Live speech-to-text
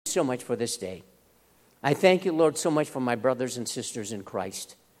so much for this day. I thank you, Lord, so much for my brothers and sisters in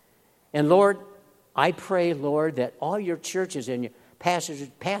Christ. And, Lord, I pray, Lord, that all your churches and your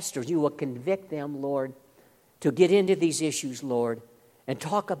pastors, you will convict them, Lord, to get into these issues, Lord, and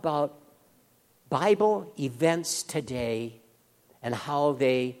talk about Bible events today and how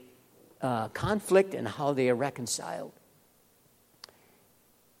they conflict and how they are reconciled.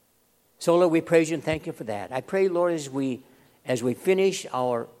 So, Lord, we praise you and thank you for that. I pray, Lord, as we finish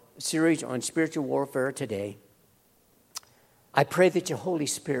our series on spiritual warfare today, I pray that your Holy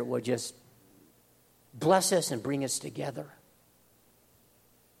Spirit will just bless us and bring us together.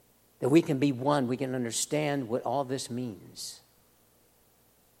 That we can be one, we can understand what all this means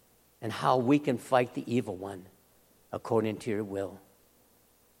and how we can fight the evil one according to your will.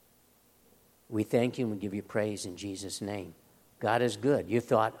 We thank you and we give you praise in Jesus' name. God is good. You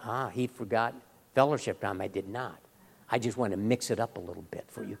thought, he forgot fellowship time. I did not. I just want to mix it up a little bit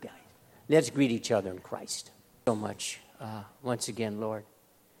for you guys. Let's greet each other in Christ. So much. Once again, Lord,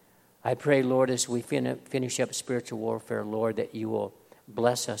 I pray, Lord, as we finish up spiritual warfare, Lord, that you will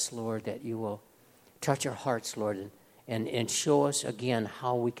bless us, Lord, that you will touch our hearts, Lord, and show us again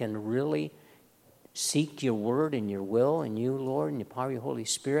how we can really seek your word and your will and you, Lord, and the power of your Holy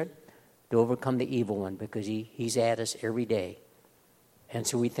Spirit to overcome the evil one, because he's at us every day. And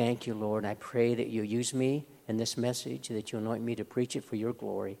so we thank you, Lord. I pray that you use me in this message, that you anoint me to preach it for your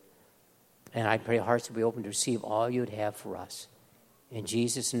glory. And I pray hearts will be open to receive all you'd have for us. In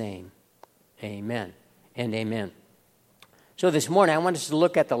Jesus' name, amen and amen. So this morning, I want us to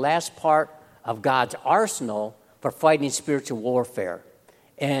look at the last part of God's arsenal for fighting spiritual warfare.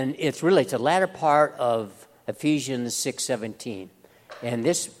 And it's the latter part of Ephesians 6:17. And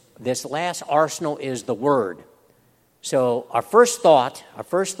this last arsenal is the Word. So our first thought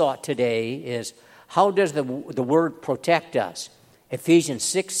today is, how does the Word protect us? Ephesians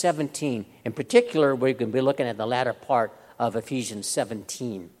 6:17. In particular, we're going to be looking at the latter part of Ephesians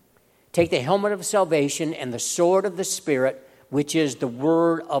 17. Take the helmet of salvation and the sword of the Spirit, which is the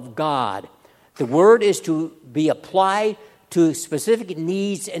Word of God. The Word is to be applied to specific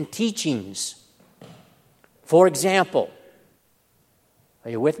needs and teachings. For example,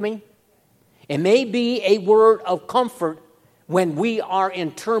 are you with me? It may be a word of comfort when we are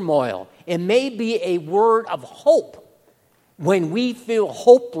in turmoil. It may be a word of hope when we feel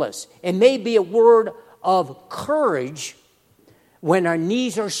hopeless. It may be a word of courage when our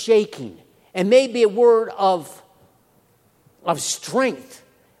knees are shaking. It may be a word of strength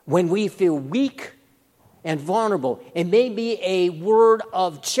when we feel weak and vulnerable. It may be a word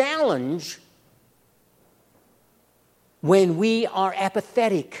of challenge when we are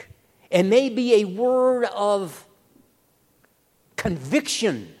apathetic. It may be a word of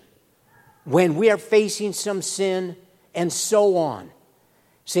conviction when we are facing some sin, and so on.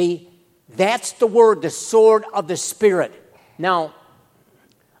 See, that's the Word, the sword of the Spirit. Now,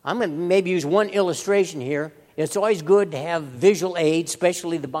 I'm going to maybe use one illustration here. It's always good to have visual aids,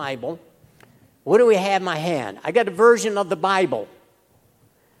 especially the Bible. What do we have in my hand? I got a version of the Bible.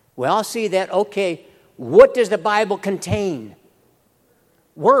 Well, I'll see that, okay, what does the Bible contain?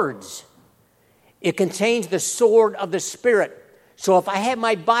 Words. It contains the sword of the Spirit. So if I have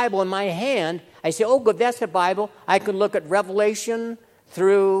my Bible in my hand, I say, oh, good, that's the Bible. I can look at Revelation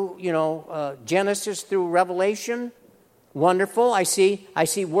through, Genesis through Revelation. Wonderful. I see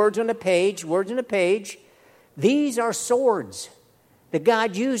words on a page. These are swords that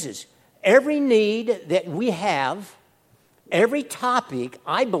God uses. Every need that we have, every topic,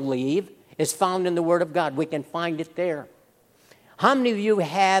 I believe, is found in the Word of God. We can find it there. How many of you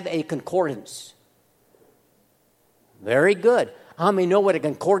have a concordance? Very good. How many know what a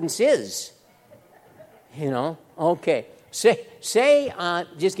concordance is? Okay. Say,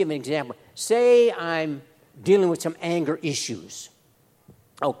 just give me an example. Say I'm dealing with some anger issues.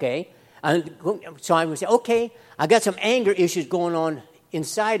 Okay. So I would say, okay, I got some anger issues going on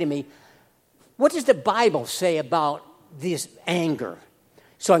inside of me. What does the Bible say about this anger?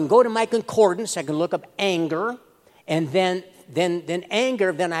 So I can go to my concordance, I can look up anger, and then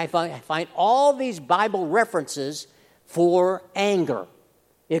anger, then I find all these Bible references for anger.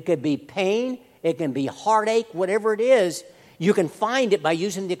 It could be pain, it can be heartache, whatever it is, you can find it by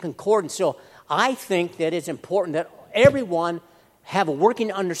using the concordance. So I think that it's important that everyone have a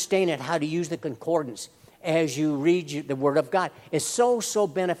working understanding of how to use the concordance as you read the Word of God. It's so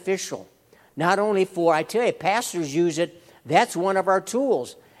beneficial. Not only for, I tell you, pastors use it. That's one of our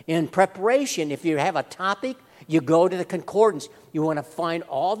tools. In preparation, if you have a topic, you go to the concordance. You want to find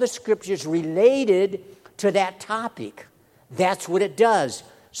all the scriptures related to that topic. That's what it does.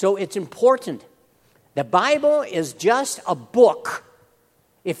 So it's important. The Bible is just a book.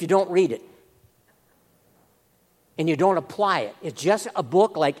 if you don't read it and you don't apply it. It's just a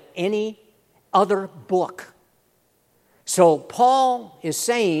book like any other book. So Paul is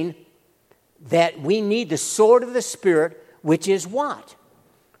saying that we need the sword of the Spirit, which is what?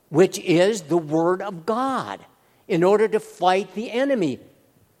 Which is the Word of God, in order to fight the enemy.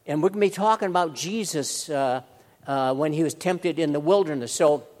 And we're going to be talking about Jesus when he was tempted in the wilderness.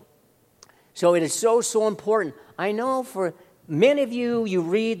 So it is so important. I know for many of you, you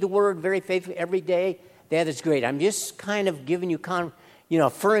read the Word very faithfully every day. That is great. I'm just kind of giving you,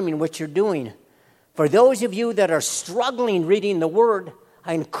 affirming what you're doing. For those of you that are struggling reading the Word,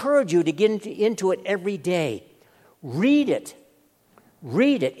 I encourage you to get into it every day. Read it.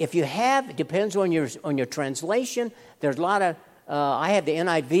 Read it. If you have, it depends on your translation. There's a lot of, I have the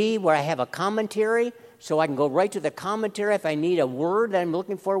NIV where I have a commentary, so I can go right to the commentary if I need a word that I'm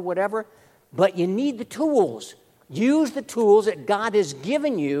looking for, whatever. But you need the tools. Use the tools that God has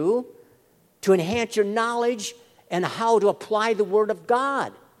given you to enhance your knowledge and how to apply the Word of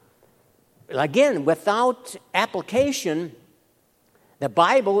God. Again, without application, the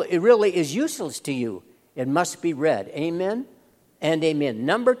Bible, it really is useless to you. It must be read. Amen and amen.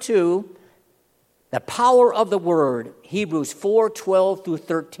 Number 2, the power of the Word, Hebrews 4:12 through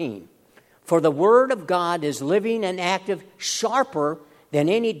 13. For the Word of God is living and active, sharper than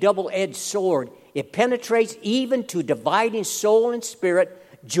any double-edged sword. It penetrates even to dividing soul and spirit,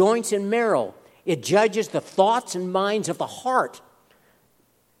 joints and marrow. It judges the thoughts and minds of the heart.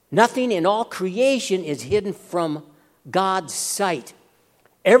 Nothing in all creation is hidden from God's sight.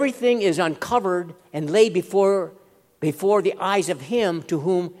 Everything is uncovered and laid before the eyes of Him to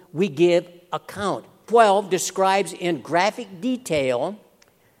whom we give account. 12 describes in graphic detail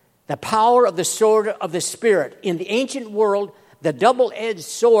the power of the sword of the Spirit. In the ancient world, the double-edged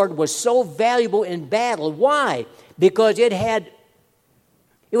sword was so valuable in battle. Why? Because it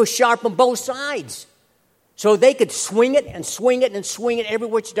was sharp on both sides. So they could swing it and swing it and swing it every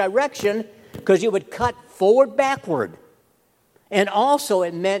which direction, because it would cut forward, backward. And also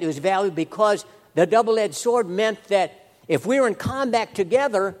it was valuable because the double-edged sword meant that if we were in combat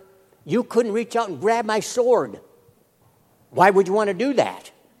together, you couldn't reach out and grab my sword. Why would you want to do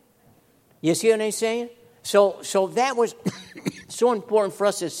that? You see what I'm saying? So that was so important for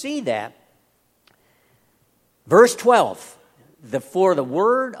us to see that. Verse 12. For the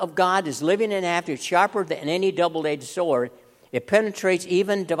Word of God is living and active, sharper than any double-edged sword. It penetrates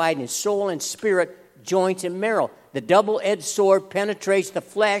even dividing soul and spirit, joints and marrow. The double-edged sword penetrates the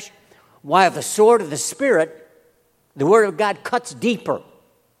flesh, while the sword of the Spirit, the Word of God, cuts deeper.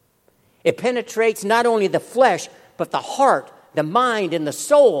 It penetrates not only the flesh, but the heart, the mind, and the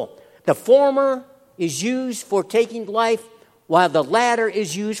soul. The former is used for taking life, while the latter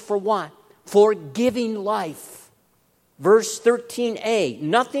is used for what? For giving life. Verse 13a,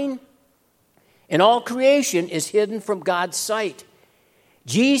 nothing in all creation is hidden from God's sight.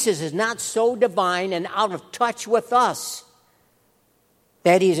 Jesus is not so divine and out of touch with us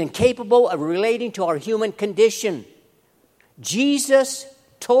that He is incapable of relating to our human condition. Jesus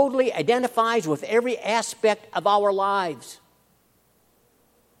totally identifies with every aspect of our lives.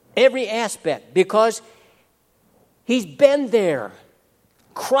 Every aspect, because He's been there.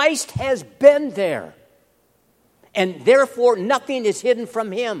 Christ has been there. And therefore, nothing is hidden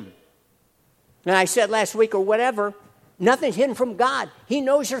from Him. And I said last week or whatever, nothing's hidden from God. He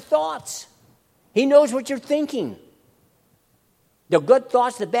knows your thoughts. He knows what you're thinking. The good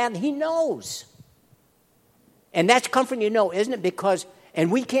thoughts, the bad, He knows. And that's comforting to know, isn't it? Because, and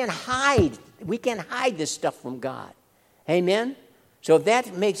we can't hide this stuff from God. Amen? So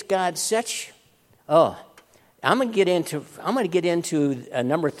that makes God such, I'm going to get into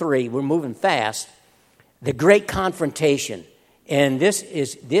number 3. We're moving fast. The great confrontation. And this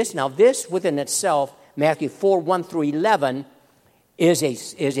within itself, Matthew 4:1 through 11, is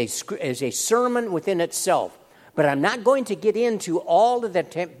a sermon within itself. But I'm not going to get into all of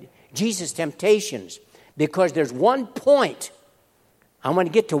Jesus' temptations, because there's one point. I'm going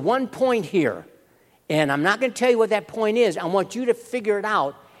to get to one point here. And I'm not going to tell you what that point is. I want you to figure it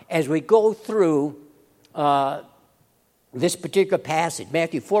out as we go through this particular passage.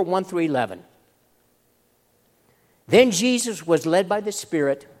 Matthew 4:1 through 11. Then Jesus was led by the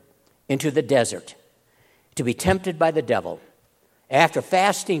Spirit into the desert to be tempted by the devil. After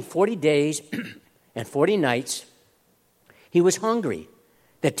fasting 40 days and 40 nights, He was hungry.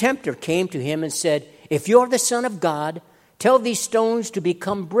 The tempter came to Him and said, "If you're the Son of God, tell these stones to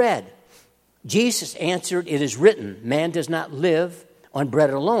become bread." Jesus answered, "It is written, man does not live on bread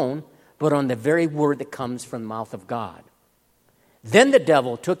alone, but on the very word that comes from the mouth of God." Then the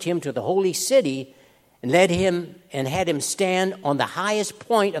devil took Him to the holy city and had him stand on the highest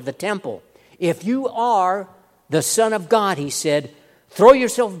point of the temple. If you are the Son of God, he said, throw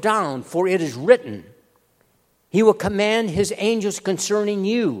yourself down, for it is written, he will command his angels concerning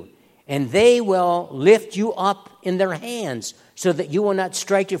you, and they will lift you up in their hands, so that you will not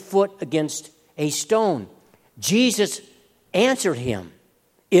strike your foot against a stone. Jesus answered him,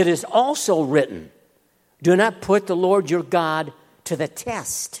 it is also written, do not put the Lord your God to the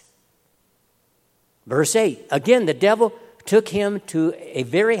test. Verse 8, again, the devil took him to a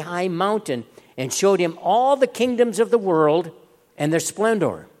very high mountain and showed him all the kingdoms of the world and their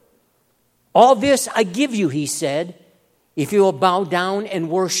splendor. All this I give you, he said, if you will bow down and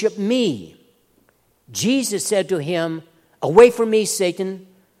worship me. Jesus said to him, away from me, Satan,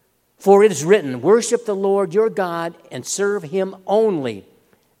 for it is written, worship the Lord your God and serve him only.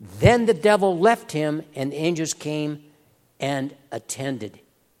 Then the devil left him, and the angels came and attended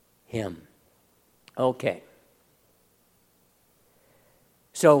him. Okay.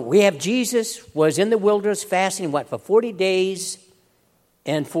 So we have Jesus was in the wilderness fasting, for 40 days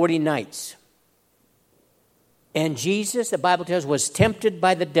and 40 nights. And Jesus, the Bible tells us, was tempted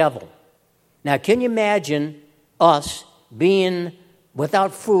by the devil. Now, can you imagine us being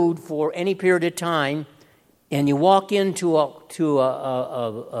without food for any period of time, and you walk into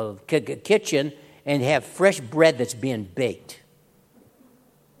a kitchen and have fresh bread that's being baked?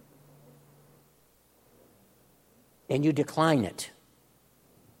 And you decline it.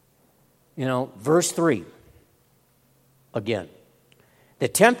 Verse 3, again. The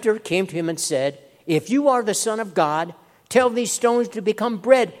tempter came to him and said, if you are the Son of God, tell these stones to become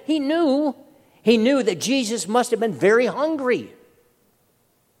bread. He knew that Jesus must have been very hungry.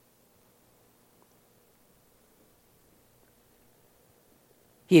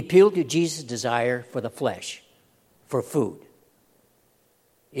 He appealed to Jesus' desire for the flesh, for food.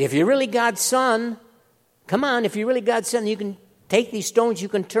 If you're really God's Son, come on, if you're really God's Son, you can take these stones, you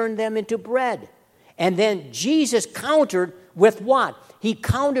can turn them into bread. And then Jesus countered with what? He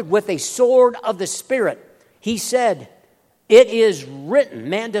countered with a sword of the Spirit. He said, it is written,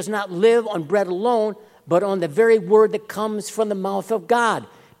 man does not live on bread alone, but on the very word that comes from the mouth of God.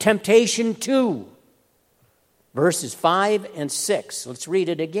 Temptation 2, verses 5 and 6. Let's read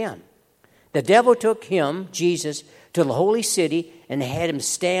it again. The devil took him, Jesus, to the holy city and had him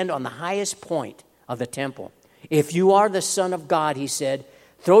stand on the highest point of the temple. If you are the Son of God, he said,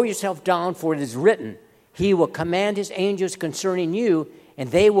 throw yourself down, for it is written, he will command his angels concerning you,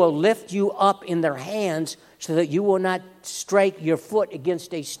 and they will lift you up in their hands so that you will not strike your foot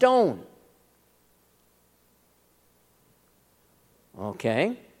against a stone.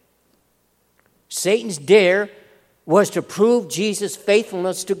 Okay. Satan's dare was to prove Jesus'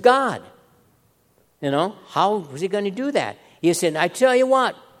 faithfulness to God. How was he going to do that? He said, I tell you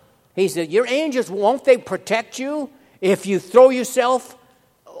what. He said, your angels, won't they protect you if you throw yourself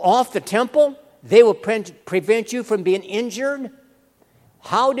off the temple? They will prevent you from being injured.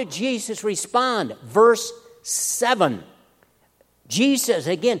 How did Jesus respond? Verse 7. Jesus,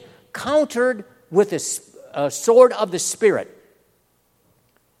 again, countered with a sword of the Spirit.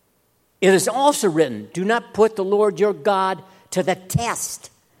 It is also written, do not put the Lord your God to the test.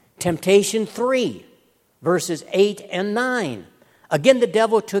 Temptation 3, verses 8 and 9. Again, the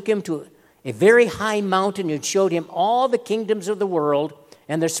devil took him to a very high mountain and showed him all the kingdoms of the world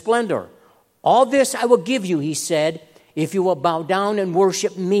and their splendor. All this I will give you, he said, if you will bow down and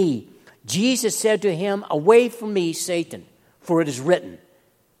worship me. Jesus said to him, away from me, Satan, for it is written.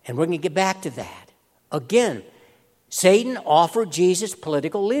 And we're going to get back to that. Again, Satan offered Jesus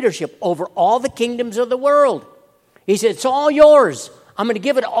political leadership over all the kingdoms of the world. He said, it's all yours. I'm going to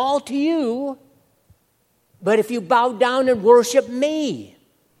give it all to you. But if you bow down and worship me.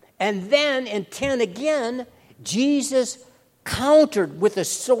 And then in 10 again, Jesus countered with the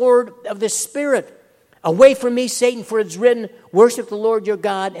sword of the Spirit. Away from me, Satan, for it is written, worship the Lord your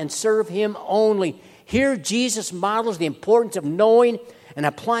God and serve him only. Here Jesus models the importance of knowing and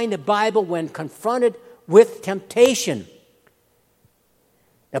applying the Bible when confronted with temptation.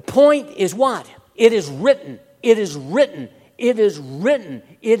 The point is what? It is written. It is written. It is written.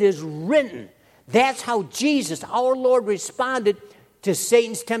 It is written. That's how Jesus, our Lord, responded to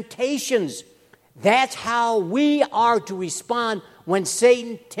Satan's temptations. That's how we are to respond when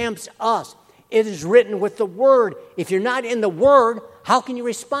Satan tempts us. It is written with the Word. If you're not in the Word, how can you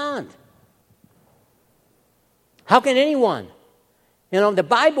respond? How can anyone? The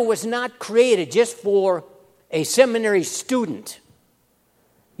Bible was not created just for a seminary student.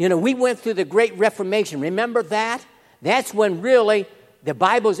 We went through the Great Reformation. Remember that? That's when really the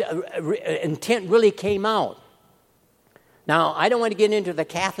Bible's intent really came out. Now, I don't want to get into the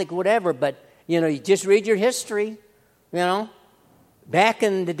Catholic whatever, but, You just read your history, Back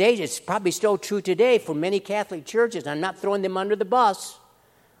in the days, it's probably still true today for many Catholic churches. I'm not throwing them under the bus.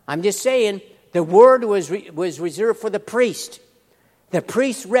 I'm just saying the word was reserved for the priest. The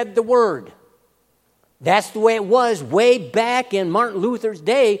priest read the word. That's the way it was way back in Martin Luther's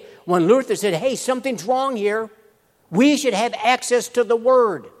day when Luther said, hey, something's wrong here. We should have access to the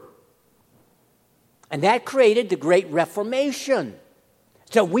word. And that created the Great Reformation.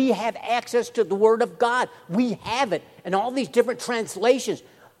 So we have access to the Word of God. We have it. And all these different translations.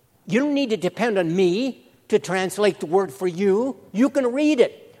 You don't need to depend on me to translate the Word for you. You can read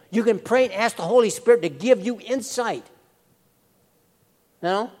it. You can pray and ask the Holy Spirit to give you insight.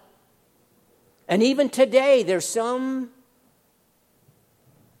 And even today, there's some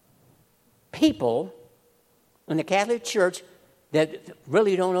people in the Catholic Church that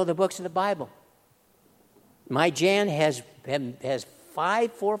really don't know the books of the Bible. My Jan has 4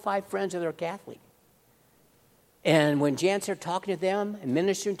 or 5 friends that are Catholic. And when Jan started talking to them and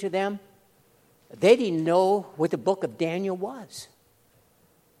ministering to them, they didn't know what the book of Daniel was.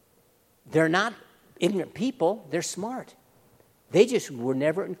 They're not ignorant people. They're smart. They just were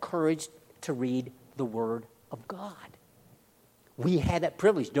never encouraged to read the Word of God. We had that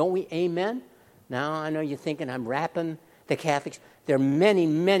privilege, don't we? Amen? Now, I know you're thinking I'm rapping the Catholics. There are many,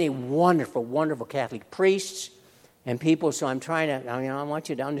 many wonderful, wonderful Catholic priests and people, so I want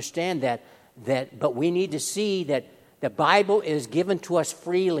you to understand that, but we need to see that the Bible is given to us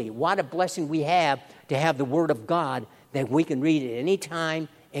freely. What a blessing we have to have the Word of God that we can read at any time,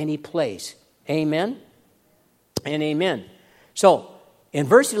 any place. Amen and amen. So, in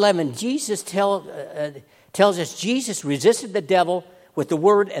verse 11, Jesus tells us Jesus resisted the devil with the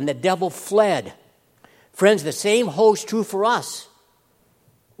Word and the devil fled. Friends, the same holds true for us.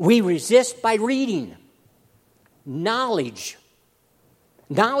 We resist by reading. Knowledge.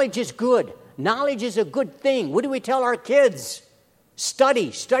 Knowledge is good. Knowledge is a good thing. What do we tell our kids?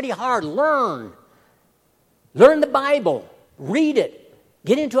 Study hard, learn. Learn the Bible. Read it.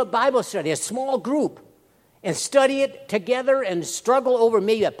 Get into a Bible study, a small group, and study it together and struggle over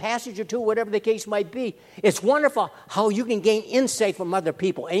maybe a passage or two, whatever the case might be. It's wonderful how you can gain insight from other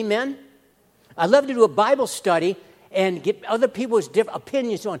people. Amen? I love to do a Bible study and get other people's different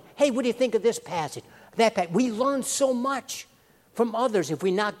opinions on, hey, what do you think of this passage? That passage. We learn so much from others if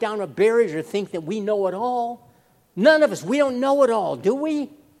we knock down our barriers or think that we know it all. None of us, we don't know it all, do we?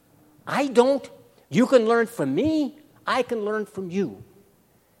 I don't. You can learn from me. I can learn from you.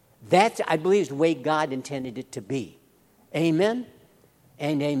 That, I believe, is the way God intended it to be. Amen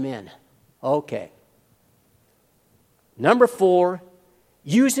and amen. Okay. Number 4,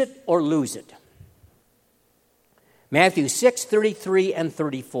 use it or lose it. Matthew 6:33 and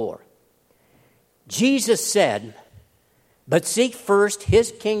 34. Jesus said, but seek first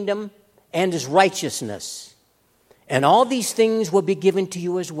his kingdom and his righteousness, and all these things will be given to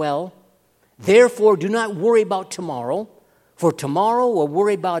you as well. Therefore, do not worry about tomorrow, for tomorrow will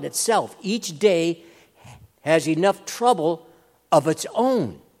worry about itself. Each day has enough trouble of its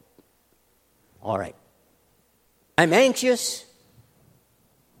own. All right. I'm anxious.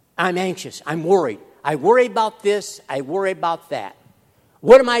 I'm worried. I worry about this. I worry about that.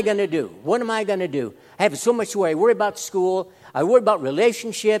 What am I going to do? I have so much to worry. I worry about school. I worry about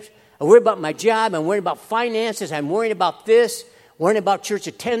relationships. I worry about my job. I'm worried about finances. I'm worried about this. Worrying about church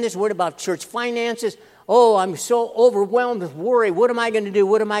attendance. Worried about church finances. Oh, I'm so overwhelmed with worry. What am I going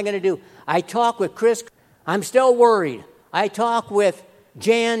to do? I talk with Chris. I'm still worried. I talk with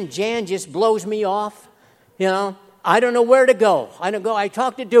Jan. Jan just blows me off. I don't know where to go. I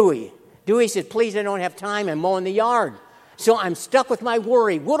talk to Dewey. Dewey says, please, I don't have time. I'm mowing the yard. So I'm stuck with my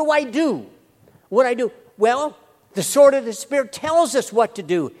worry. What do I do? Well, the sword of the Spirit tells us what to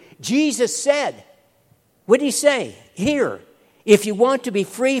do. Jesus said, what did he say? Here, if you want to be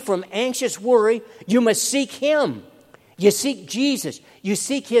free from anxious worry, you must seek him. You seek Jesus. You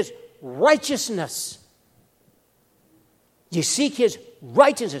seek his righteousness. You seek his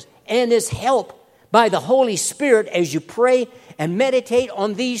righteousness and his help by the Holy Spirit as you pray and meditate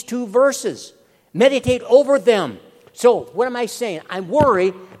on these 2 verses. Meditate over them. So, what am I saying? I'm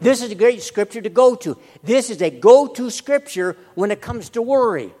worried. This is a great scripture to go to. This is a go-to scripture when it comes to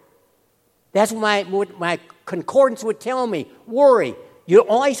worry. That's what my concordance would tell me. Worry. You'll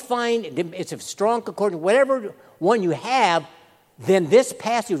always find, it's a strong concordance, whatever one you have, then this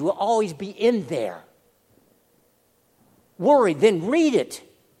passage will always be in there. Worry, then read it.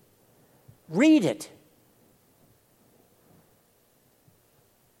 Read it.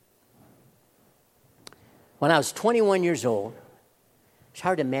 When I was 21 years old, it's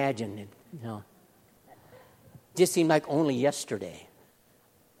hard to imagine, it just seemed like only yesterday.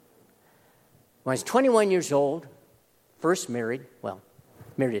 When I was 21 years old, first married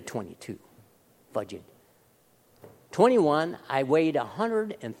at 22, fudging. 21, I weighed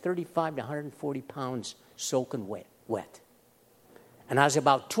 135 to 140 pounds soaking wet. And I was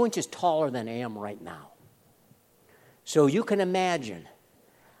about 2 inches taller than I am right now. So you can imagine,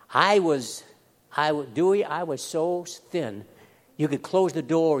 I was so thin, you could close the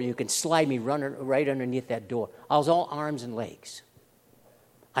door, you could slide me right underneath that door. I was all arms and legs.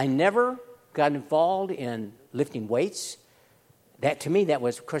 I never got involved in lifting weights. That, to me, that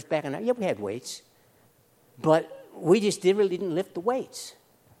was, of course, back in, we had weights, but we just really didn't lift the weights.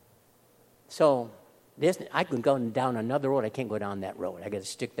 So I can go down another road. I can't go down that road. I got to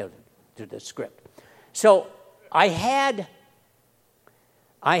stick to the script. So I had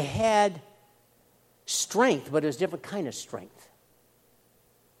strength, but it was a different kind of strength.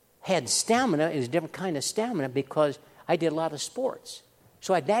 Had stamina, it was a different kind of stamina because I did a lot of sports.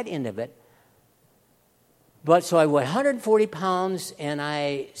 So at that end of it, but so I weighed 140 pounds, and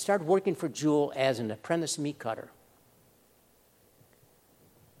I started working for Jewel as an apprentice meat cutter.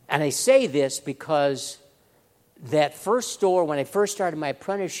 And I say this because that first store, when I first started my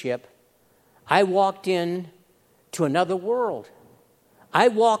apprenticeship, I walked in to another world. I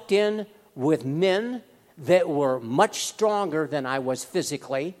walked in with men that were much stronger than I was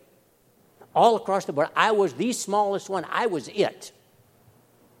physically, all across the board. I was the smallest one. I was it.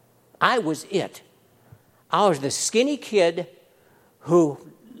 I was the skinny kid who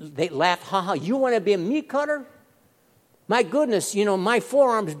they laughed, ha, you want to be a meat cutter? My goodness, my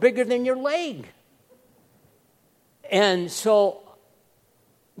forearm's bigger than your leg. And so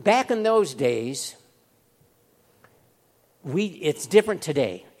back in those days, it's different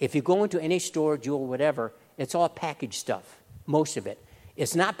today. If you go into any store, Jewel, whatever, it's all packaged stuff, most of it.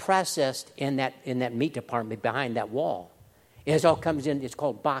 It's not processed in that meat department behind that wall. It all comes in, it's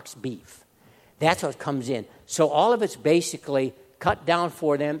called boxed beef. That's what comes in. So all of it's basically cut down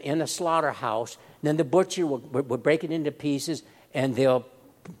for them in a slaughterhouse. Then the butcher will break it into pieces, and they'll,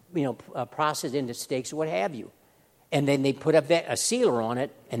 process it into steaks or what have you. And then they put a sealer on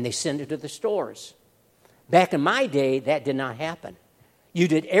it, and they send it to the stores. Back in my day, that did not happen. You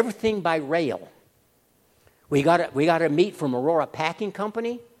did everything by rail. We got our meat from Aurora Packing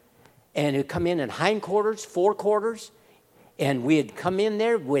Company, and it would come in hindquarters, forequarters, and we'd come in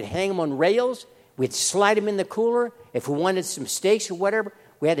there, we'd hang them on rails, we'd slide them in the cooler. If we wanted some steaks or whatever,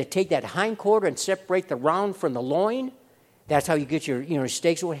 we had to take that hindquarter and separate the round from the loin. That's how you get your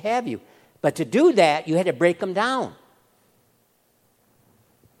steaks or what have you. But to do that, you had to break them down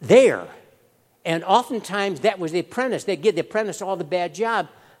there. And oftentimes, that was the apprentice. They'd give the apprentice all the bad job.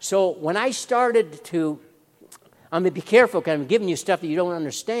 So when I started I'm going to be careful because I'm giving you stuff that you don't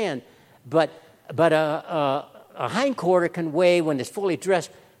understand, but a hindquarter can weigh, when it's fully dressed,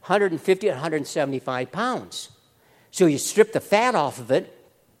 150 to 175 pounds. So you strip the fat off of it,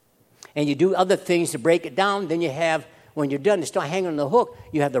 and you do other things to break it down. Then you have, when you're done, it's not hanging on the hook.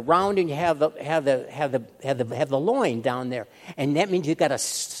 You have the round, and you have the loin down there, and that means you got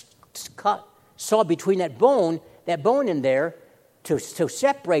to saw between that bone in there to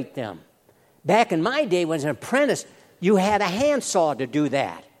separate them. Back in my day, when I was an apprentice, you had a handsaw to do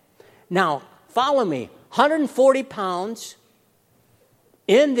that. Now, follow me. 140 pounds.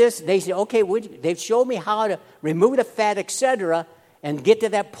 In this, they say, okay, they've showed me how to remove the fat, etc., and get to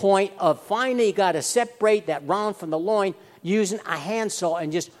that point of finally you got to separate that round from the loin using a handsaw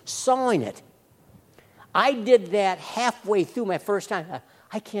and just sawing it. I did that halfway through my first time.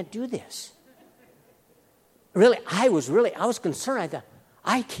 I can't do this. Really, I was concerned. I thought,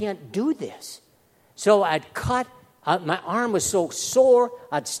 I can't do this. So I'd cut. My arm was so sore,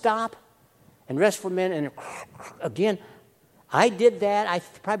 I'd stop and rest for a minute. And again, I did that. I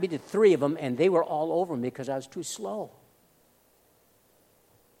probably did 3 of them, and they were all over me because I was too slow.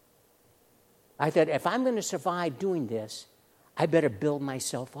 I thought, if I'm going to survive doing this, I better build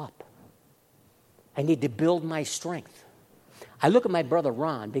myself up. I need to build my strength. I look at my brother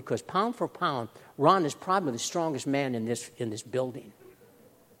Ron, because pound for pound, Ron is probably the strongest man in this building.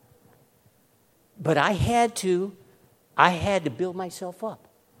 But I had to build myself up.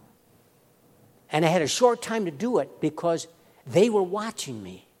 And I had a short time to do it because they were watching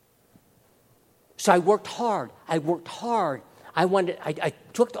me. So I worked hard. I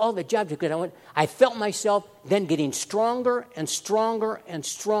took all the jobs because I felt myself then getting stronger and stronger and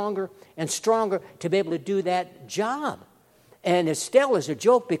stronger and stronger to be able to do that job. And it still is a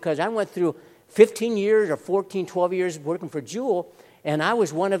joke because I went through 15 years or 14, 12 years working for Jewel, and I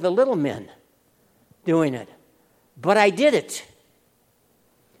was one of the little men doing it. But I did it.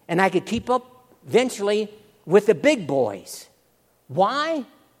 And I could keep up eventually with the big boys. Why?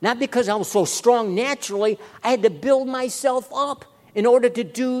 Not because I was so strong naturally. I had to build myself up in order to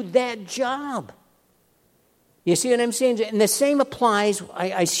do that job. You see what I'm saying? And the same applies,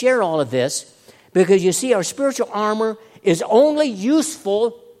 I share all of this, because you see, our spiritual armor is only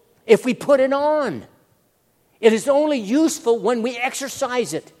useful if we put it on. It is only useful when we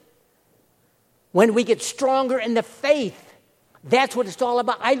exercise it, when we get stronger in the faith. That's what it's all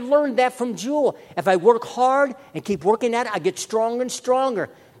about. I learned that from Jewel. If I work hard and keep working at it, I get stronger and stronger.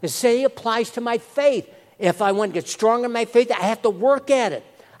 The same applies to my faith. If I want to get stronger in my faith, I have to work at it.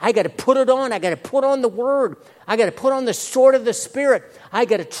 I got to put it on. I got to put on the Word. I got to put on the sword of the Spirit. I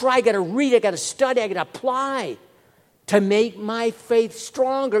got to try. I got to read. I got to study. I got to apply to make my faith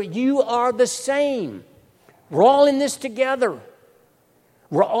stronger. You are the same. We're all in this together.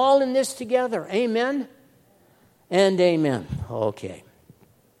 We're all in this together. Amen and amen. Okay.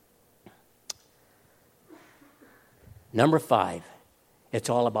 Number 5, it's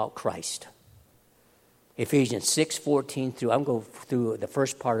all about Christ. Ephesians 6:14 through, I'm going through the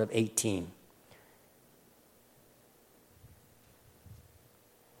first part of 18.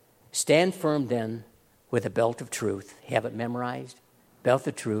 Stand firm then with a belt of truth. Have it memorized. Belt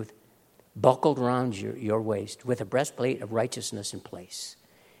of truth buckled around your waist, with a breastplate of righteousness in place,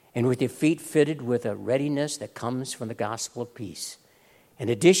 and with your feet fitted with a readiness that comes from the gospel of peace. In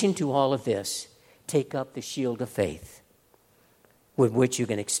addition to all of this, take up the shield of faith, with which you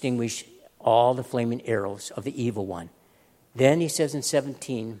can extinguish all the flaming arrows of the evil one. Then he says in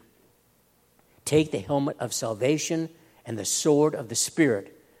 17, take the helmet of salvation and the sword of the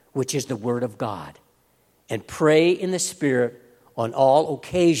Spirit, which is the word of God, and pray in the Spirit on all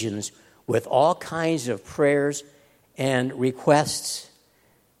occasions with all kinds of prayers and requests.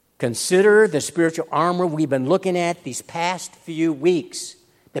 Consider the spiritual armor we've been looking at these past few weeks.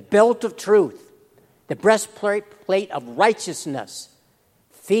 The belt of truth, the breastplate of righteousness,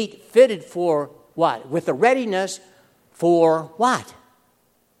 feet fitted for what? With a readiness for what?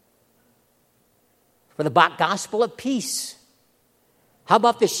 For the gospel of peace. How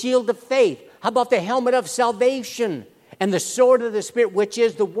about the shield of faith? How about the helmet of salvation and the sword of the Spirit, which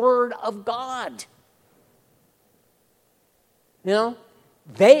is the word of God? You know,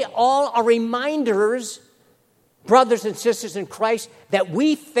 they all are reminders, brothers and sisters in Christ, that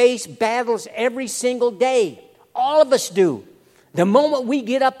we face battles every single day. All of us do. The moment we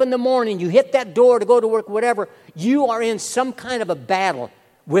get up in the morning, you hit that door to go to work, whatever, you are in some kind of a battle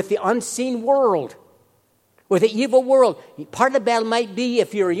with the unseen world, with the evil world. Part of the battle might be,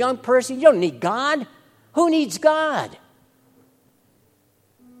 if you're a young person, you don't need God. Who needs God?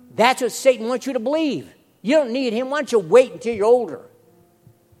 That's what Satan wants you to believe. You don't need him. Why don't you wait until you're older?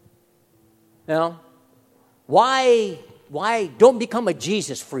 You know? Why don't become a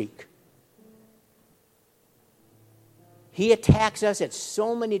Jesus freak? He attacks us at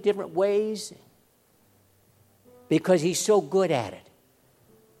so many different ways because he's so good at it.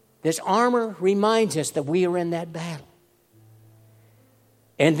 This armor reminds us that we are in that battle.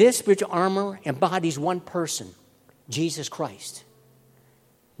 And this spiritual armor embodies one person, Jesus Christ.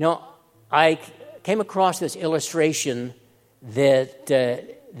 Now, I came across this illustration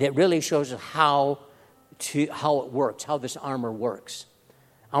that really shows how it works, how this armor works.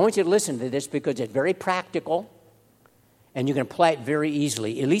 I want you to listen to this because it's very practical, and you can apply it very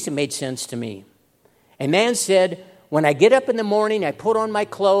easily. At least it made sense to me. A man said, when I get up in the morning, I put on my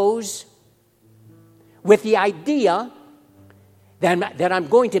clothes with the idea that I'm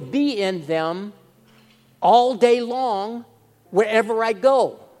going to be in them all day long wherever I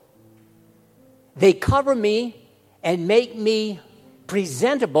go. They cover me and make me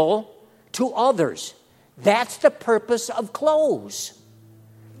presentable to others. That's the purpose of clothes.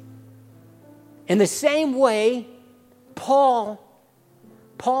 In the same way, Paul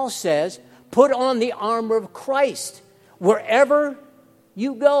says, put on the armor of Christ wherever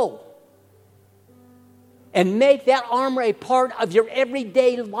you go. And make that armor a part of your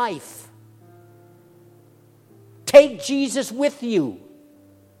everyday life. Take Jesus with you.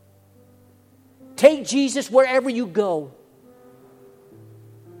 Take Jesus wherever you go.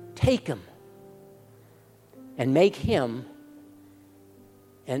 Take him. And make him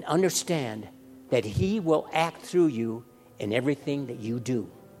and understand that he will act through you in everything that you do.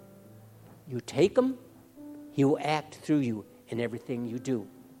 You take him, he will act through you in everything you do.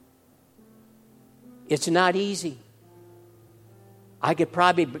 It's not easy. I could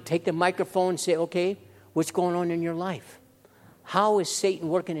probably take the microphone and say, okay, what's going on in your life? How is Satan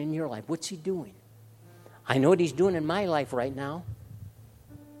working in your life? What's he doing? I know what he's doing in my life right now.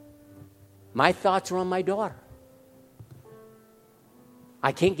 My thoughts are on my daughter.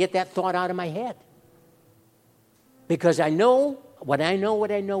 I can't get that thought out of my head. Because I know what I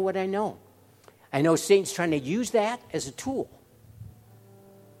know. I know Satan's trying to use that as a tool.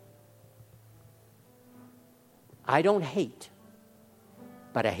 I don't hate,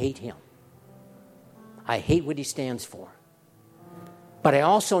 but I hate him. I hate what he stands for. But I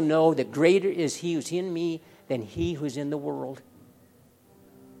also know that greater is he who's in me than he who's in the world.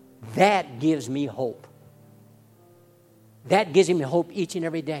 That gives me hope. That gives me hope each and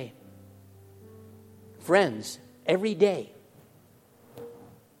every day. Friends, every day,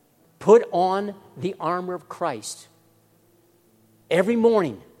 put on the armor of Christ. Every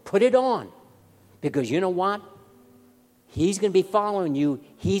morning, put it on. Because you know what? He's going to be following you.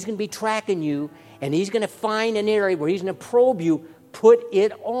 He's going to be tracking you. And he's going to find an area where he's going to probe you. Put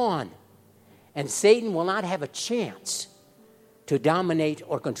it on. And Satan will not have a chance to dominate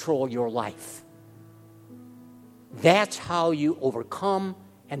or control your life. That's how you overcome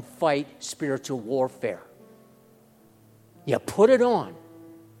and fight spiritual warfare. You put it on.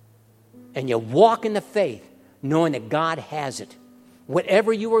 And you walk in the faith, knowing that God has it.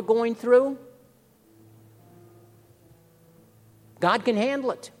 Whatever you are going through, God can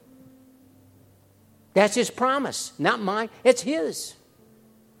handle it. That's his promise, not mine. It's his.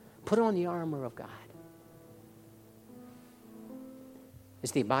 Put on the armor of God.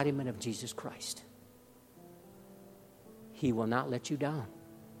 It's the embodiment of Jesus Christ. He will not let you down,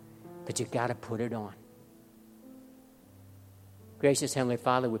 but you got to put it on. Gracious Heavenly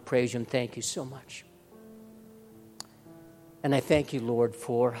Father, we praise you and thank you so much. And I thank you, Lord,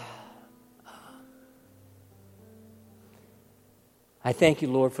 for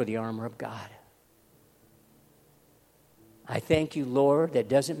the armor of God. I thank you, Lord, that it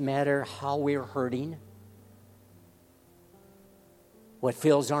doesn't matter how we're hurting, what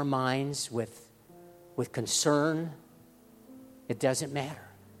fills our minds with concern, it doesn't matter.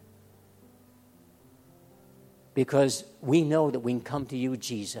 Because we know that we can come to you,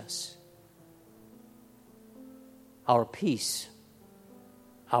 Jesus, our peace,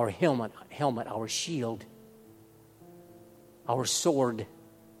 our helmet, our shield, our sword.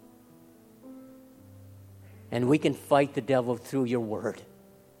 And we can fight the devil through your word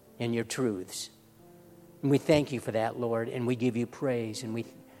and your truths. And we thank you for that, Lord, and we give you praise, and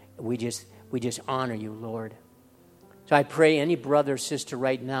we just honor you, Lord. So I pray any brother or sister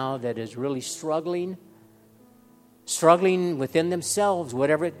right now that is really struggling within themselves,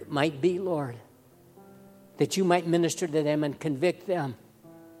 whatever it might be, Lord, that you might minister to them and convict them.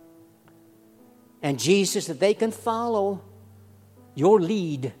 And Jesus, that they can follow your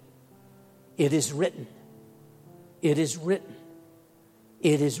lead. It is written. It is written.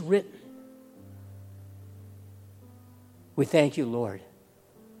 It is written. We thank you, Lord,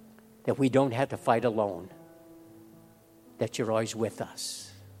 that we don't have to fight alone, that you're always with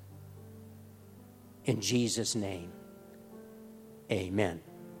us. In Jesus' name, amen.